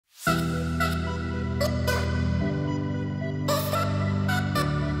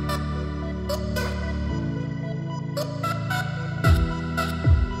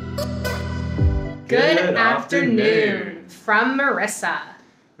Good afternoon from Mirissa,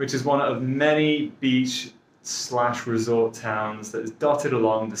 which is one of many beach/resort towns that is dotted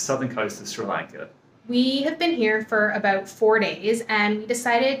along the southern coast of Sri Lanka. We have been here for about 4 days and we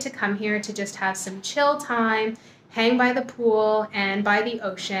decided to come here to just have some chill time, hang by the pool and by the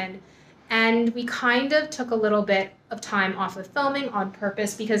ocean. And we kind of took a little bit of time off of filming on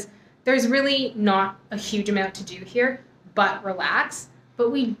purpose because there's really not a huge amount to do here but relax.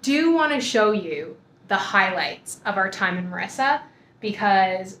 But we do want to show you the highlights of our time in Mirissa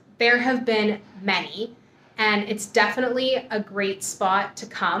because there have been many, and it's definitely a great spot to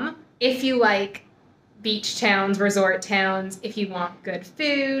come if you like beach towns, resort towns, if you want good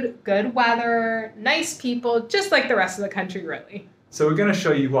food, good weather, nice people, just like the rest of the country, really. So we're going to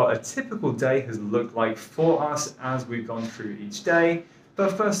show you what a typical day has looked like for us as we've gone through each day.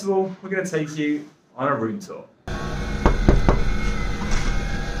 But first of all, we're going to take you on a room tour.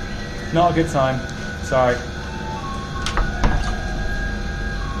 Not a good time, sorry.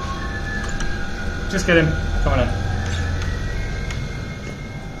 Just kidding, come on in.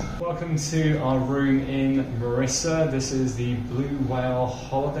 Welcome to our room in Mirissa. This is the Blue Whale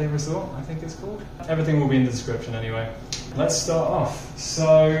Holiday Resort, I think it's called. Everything will be in the description anyway. Let's start off.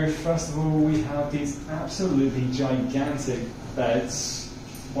 So, first of all, we have these absolutely gigantic beds.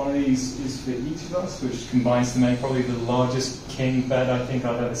 One of these is for each of us, which combines to make probably the largest king bed I think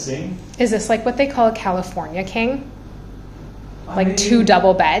I've ever seen. Is this like what they call a California king? I mean, 2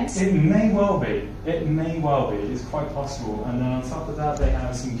 double beds? It may well be. It may well be. It's quite possible. And then on top of that, they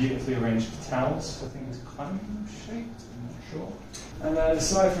have some beautifully arranged towels. I think it's cone shaped. I'm not sure. And then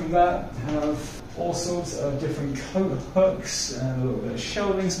aside from that, have all sorts of different coat hooks and a little bit of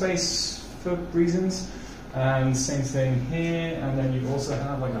shelving space for reasons. And same thing here, and then you also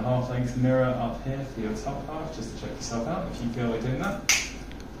have like a half-length mirror up here for your top half, just to check yourself out if you feel like doing that.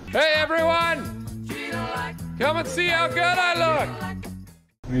 Hey everyone! Come and see how good I look!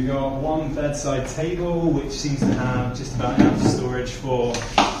 We've got one bedside table, which seems to have just about enough storage for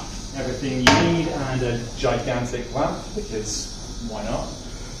everything you need, and a gigantic lamp, because why not?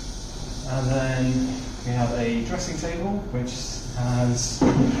 And then we have a dressing table, which has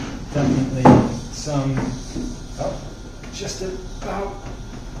definitely some, just about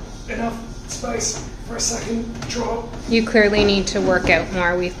enough space for a second drawer. You clearly need to work out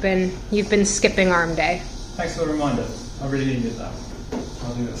more. You've been skipping arm day. Thanks for the reminder. I really needed that.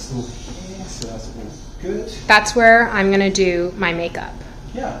 I'll do that stool here, so that's all good. That's where I'm gonna do my makeup.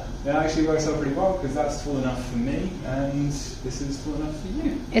 Yeah, it actually works out pretty well because that's tall enough for me and this is tall enough for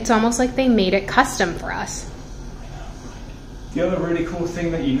you. It's almost like they made it custom for us. The other really cool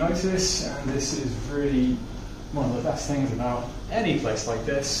thing that you notice, and this is really one of the best things about any place like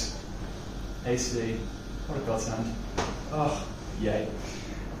this, AC, what a godsend. Oh, yay.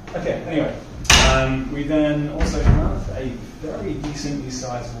 Okay, anyway, we then also have a very decently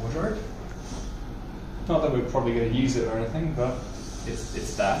sized wardrobe. Not that we're probably going to use it or anything, but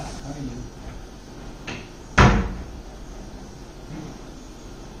it's that.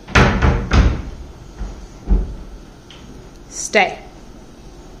 Stay.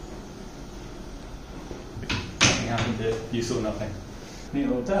 Nothing happened here. You saw nothing. Neat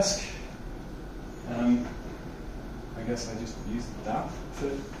little desk. I guess I just used that for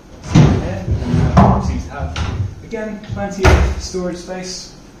here. And seems to have, again, plenty of storage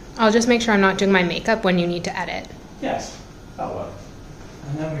space. I'll just make sure I'm not doing my makeup when you need to edit. Yes, that'll work.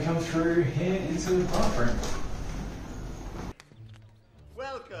 And then we come through here into the bathroom.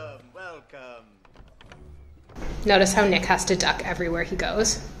 Welcome, welcome. Notice how Nick has to duck everywhere he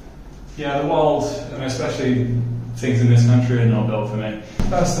goes. Yeah, the world, and especially things in this country, are not built for me.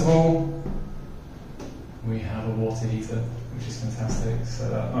 First of all, we have a water heater, which is fantastic,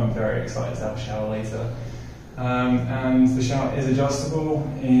 so I'm very excited to have a shower later. And the shower is adjustable.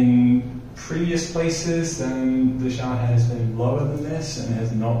 In previous places, then the shower head has been lower than this and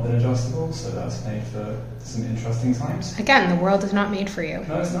has not been adjustable, so that's made for some interesting times. Again, the world is not made for you.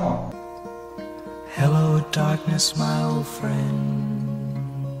 No, it's not. Hello, darkness, my old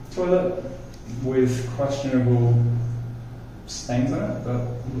friend. Toilet with questionable stains on it, but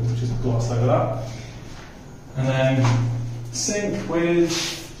we'll just gloss over that. And then sink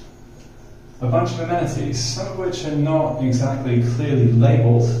with a bunch of amenities, some of which are not exactly clearly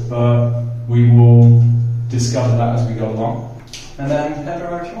labelled, but we will discover that as we go along. And then head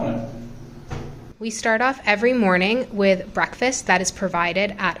around if you want it. We start off every morning with breakfast that is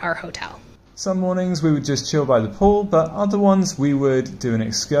provided at our hotel. Some mornings we would just chill by the pool, but other ones we would do an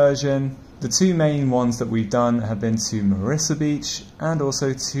excursion. The 2 main ones that we've done have been to Mirissa Beach and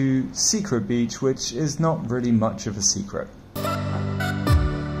also to Secret Beach, which is not really much of a secret.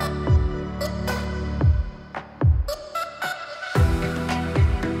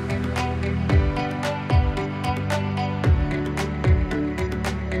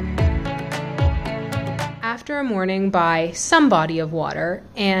 after a morning by some body of water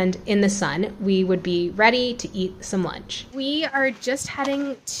and in the sun, we would be ready to eat some lunch. We are just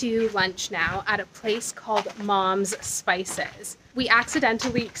heading to lunch now at a place called Mom's Spices. We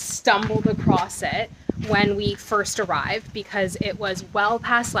accidentally stumbled across it when we first arrived because it was well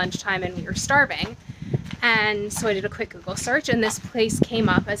past lunchtime and we were starving. And so I did a quick Google search and this place came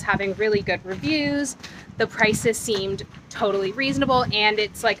up as having really good reviews. The prices seemed totally reasonable and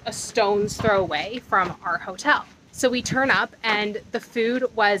it's like a stone's throw away from our hotel. So we turn up and the food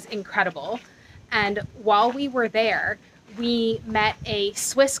was incredible. And while we were there, we met a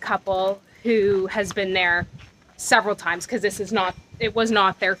Swiss couple who has been there several times because it was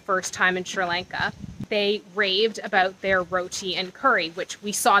not their first time in Sri Lanka. They raved about their roti and curry, which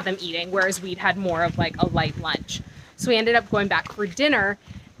we saw them eating, whereas we'd had more of like a light lunch. So we ended up going back for dinner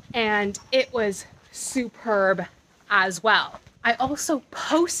and it was superb as well. I also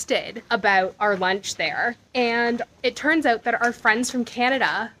posted about our lunch there and it turns out that our friends from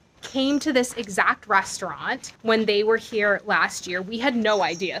Canada came to this exact restaurant when they were here last year. We had no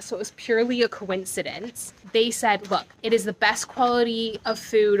idea, so it was purely a coincidence. They said, look, it is the best quality of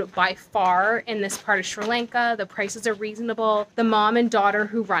food by far in this part of Sri Lanka. The prices are reasonable. The mom and daughter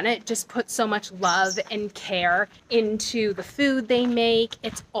who run it just put so much love and care into the food they make.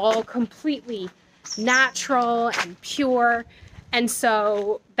 It's all completely natural and pure. And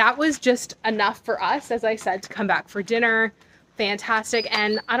so that was just enough for us, as I said, to come back for dinner. Fantastic.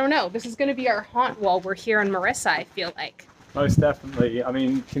 And I don't know, this is going to be our haunt while we're here in Mirissa, I feel like. Most definitely. I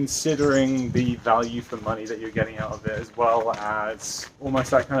mean, considering the value for money that you're getting out of it, as well as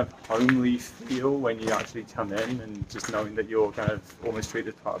almost that kind of homely feel when you actually come in and just knowing that you're kind of almost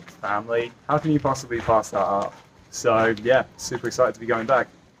treated as part of the family. How can you possibly pass that up? So yeah, super excited to be going back.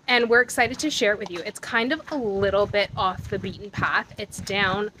 And we're excited to share it with you. It's kind of a little bit off the beaten path. It's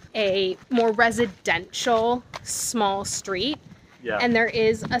down a more residential small street. Yeah. And there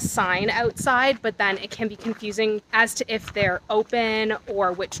is a sign outside, but then it can be confusing as to if they're open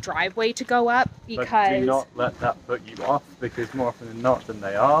or which driveway to go up because... But do not let that put you off, because more often than not, then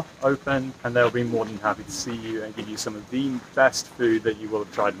they are open and they'll be more than happy to see you and give you some of the best food that you will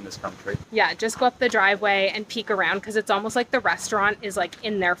have tried in this country. Yeah, just go up the driveway and peek around because it's almost like the restaurant is like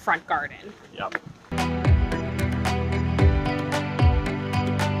in their front garden. Yep.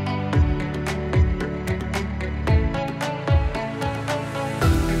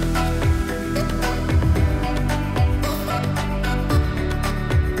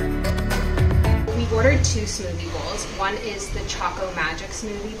 Ordered 2 smoothie bowls. One is the Choco Magic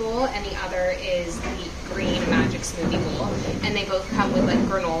Smoothie Bowl and the other is the Green Magic Smoothie Bowl. And they both come with like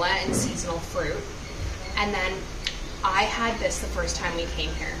granola and seasonal fruit. And then I had this the first time we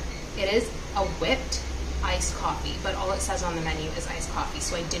came here. It is a whipped iced coffee, but all it says on the menu is iced coffee,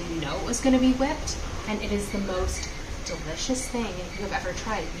 so I didn't know it was going to be whipped. And it is the most delicious thing you have ever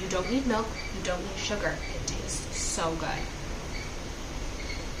tried. You don't need milk, you don't need sugar. It tastes so good.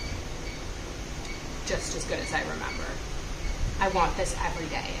 Just as good as I remember. I want this every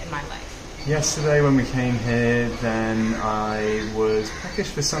day in my life. Yesterday when we came here, then I was packaged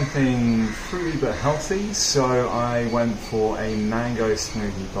for something fruity but healthy, so I went for a mango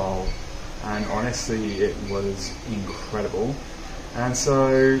smoothie bowl, and honestly it was incredible. And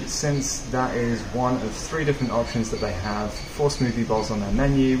so since that is one of 3 different options that they have for smoothie bowls on their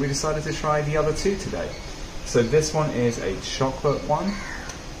menu, we decided to try the other 2 today. So this one is a chocolate one,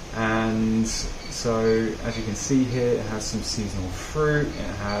 and so as you can see here, it has some seasonal fruit.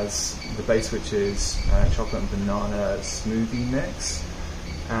 It has the base, which is chocolate and banana smoothie mix,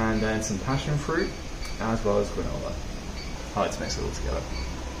 and then some passion fruit, as well as granola. I like to mix it all together.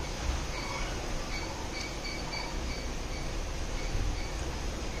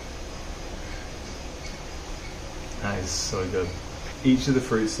 That is so good. Each of the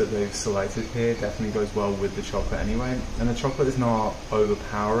fruits that they've selected here definitely goes well with the chocolate anyway, and the chocolate is not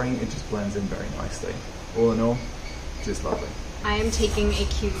overpowering, it just blends in very nicely. All in all, just lovely. I am taking a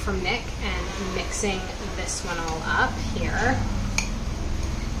cue from Nick and mixing this one all up here.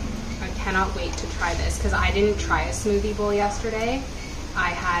 I cannot wait to try this because I didn't try a smoothie bowl yesterday. I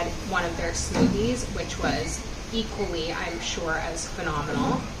had one of their smoothies, which was equally, I'm sure, as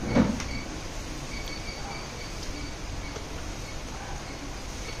phenomenal.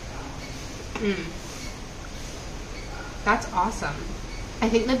 That's awesome. I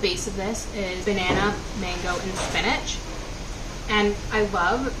think the base of this is banana, mango, and spinach. And I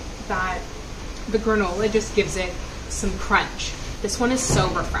love that the granola just gives it some crunch. This one is so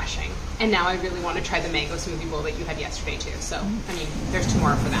refreshing. And now I really want to try the mango smoothie bowl that you had yesterday too. So, I mean, there's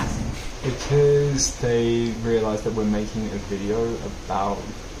tomorrow for that. Because they realised that we're making a video about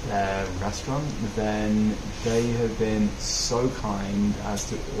their restaurant, then they have been so kind as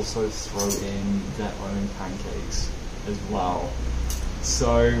to also throw in their own pancakes as well.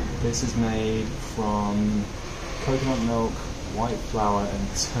 So this is made from coconut milk, white flour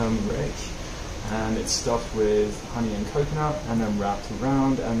and turmeric, and it's stuffed with honey and coconut and then wrapped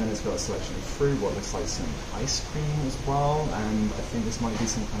around, and then it's got a selection of fruit, what looks like some ice cream as well, and I think this might be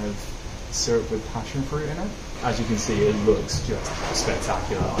some kind of syrup with passion fruit in it. As you can see, it looks just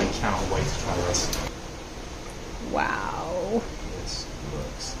spectacular. I cannot wait to try this. Wow. This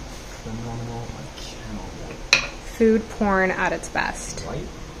looks phenomenal. I cannot wait. Food porn at its best. Right?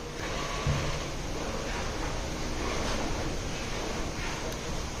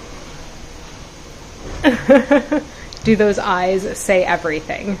 Do those eyes say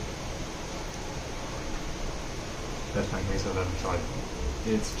everything? Best pancakes I've ever tried.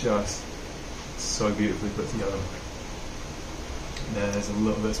 It's just so beautifully put together. There's a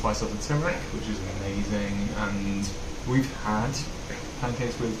little bit of spice off the turmeric, which is amazing, and we've had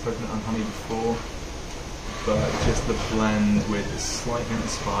pancakes with coconut and honey before, but just the blend with the slight hint of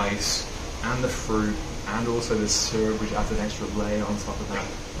spice and the fruit and also the syrup, which adds an extra layer on top of that,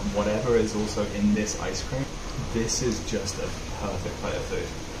 and whatever is also in this ice cream, this is just a perfect plate of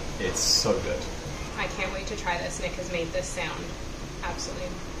food. It's so good. I can't wait to try this. Nick has made this sound absolutely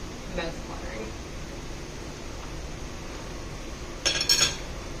mouth-watering.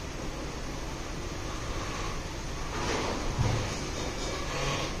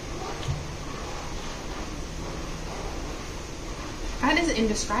 That is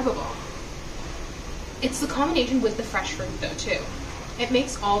indescribable. It's the combination with the fresh fruit though too. It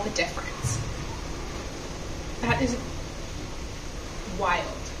makes all the difference. That is wild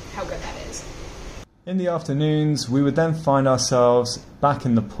how good that is. In the afternoons, we would then find ourselves back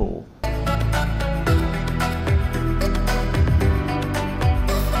in the pool.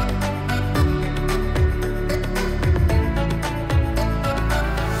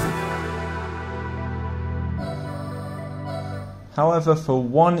 However, for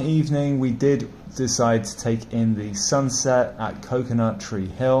one evening, we did decide to take in the sunset at Coconut Tree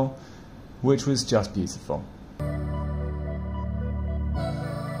Hill, which was just beautiful.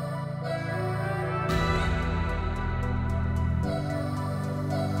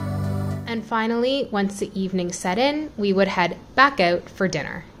 And finally, once the evening set in, we would head back out for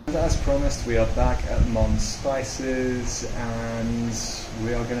dinner. As promised, we are back at Mom's Spices and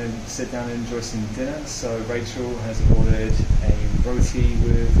we are going to sit down and enjoy some dinner. So Rachel has ordered a roti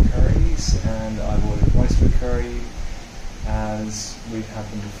with curries and I've ordered rice with curry, as we've had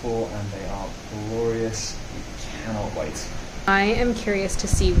them before, and they are glorious. We cannot wait. I am curious to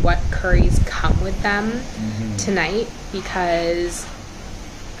see what curries come with them tonight, because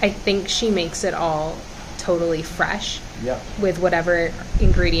I think she makes it all totally fresh with whatever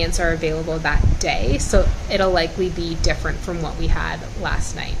ingredients are available that day. So it'll likely be different from what we had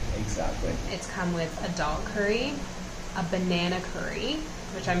last night. Exactly. It's come with a dal curry, a banana curry,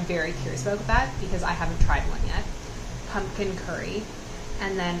 which I'm very curious about that because I haven't tried one yet, pumpkin curry,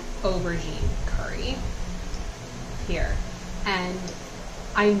 and then aubergine curry here. And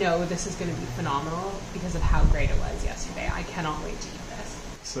I know this is going to be phenomenal because of how great it was yesterday. I cannot wait to eat this.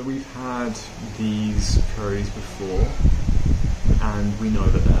 So we've had these curries before and we know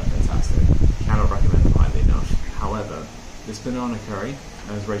that they're fantastic. Cannot recommend them highly enough. However, this banana curry,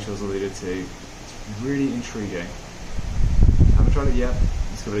 as Rachel's alluded to, is really intriguing. Haven't tried it yet,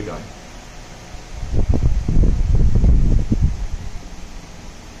 let's give it a go.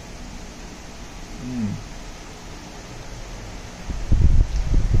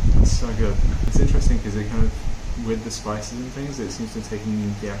 That's so good. It's interesting because it kind of, with the spices and things, it seems to have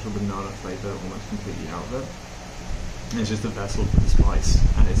taken the actual banana flavour almost completely out of it. And it's just a vessel for the spice,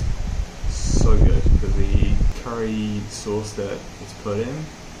 and it's so good because the curry sauce that it's put in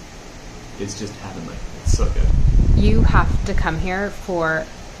is just heavenly. It's so good. You have to come here for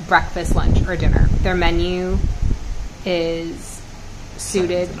breakfast, lunch, or dinner. Their menu is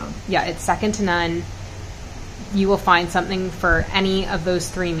suited. Yeah, it's second to none. You will find something for any of those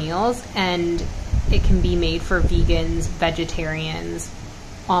three meals, and it can be made for vegans, vegetarians,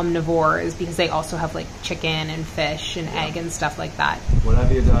 omnivores, because they also have like chicken and fish and egg and stuff like that.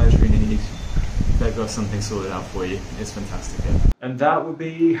 Whatever your dietary needs, they've got something sorted out for you. It's fantastic. And that would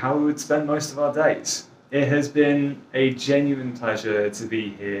be how we would spend most of our days. It has been a genuine pleasure to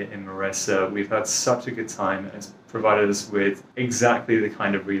be here in Mirissa. We've had such a good time, and it's provided us with exactly the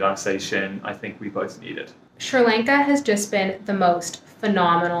kind of relaxation I think we both needed. Sri Lanka has just been the most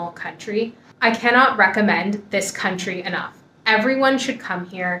phenomenal country. I cannot recommend this country enough. Everyone should come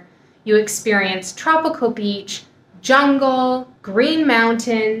here. You experience tropical beach, jungle, green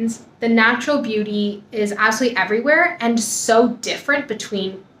mountains. The natural beauty is absolutely everywhere and so different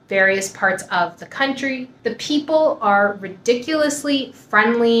between various parts of the country. The people are ridiculously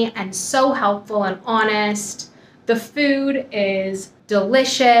friendly and so helpful and honest. The food is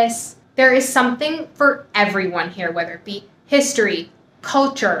delicious. There is something for everyone here, whether it be history,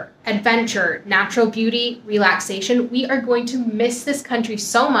 culture, adventure, natural beauty, relaxation. We are going to miss this country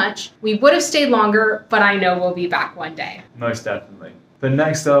so much. We would have stayed longer, but I know we'll be back one day. Most definitely. But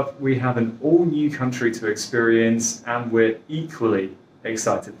next up, we have an all-new country to experience, and we're equally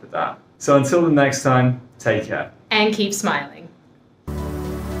excited for that. So until the next time, take care. And keep smiling.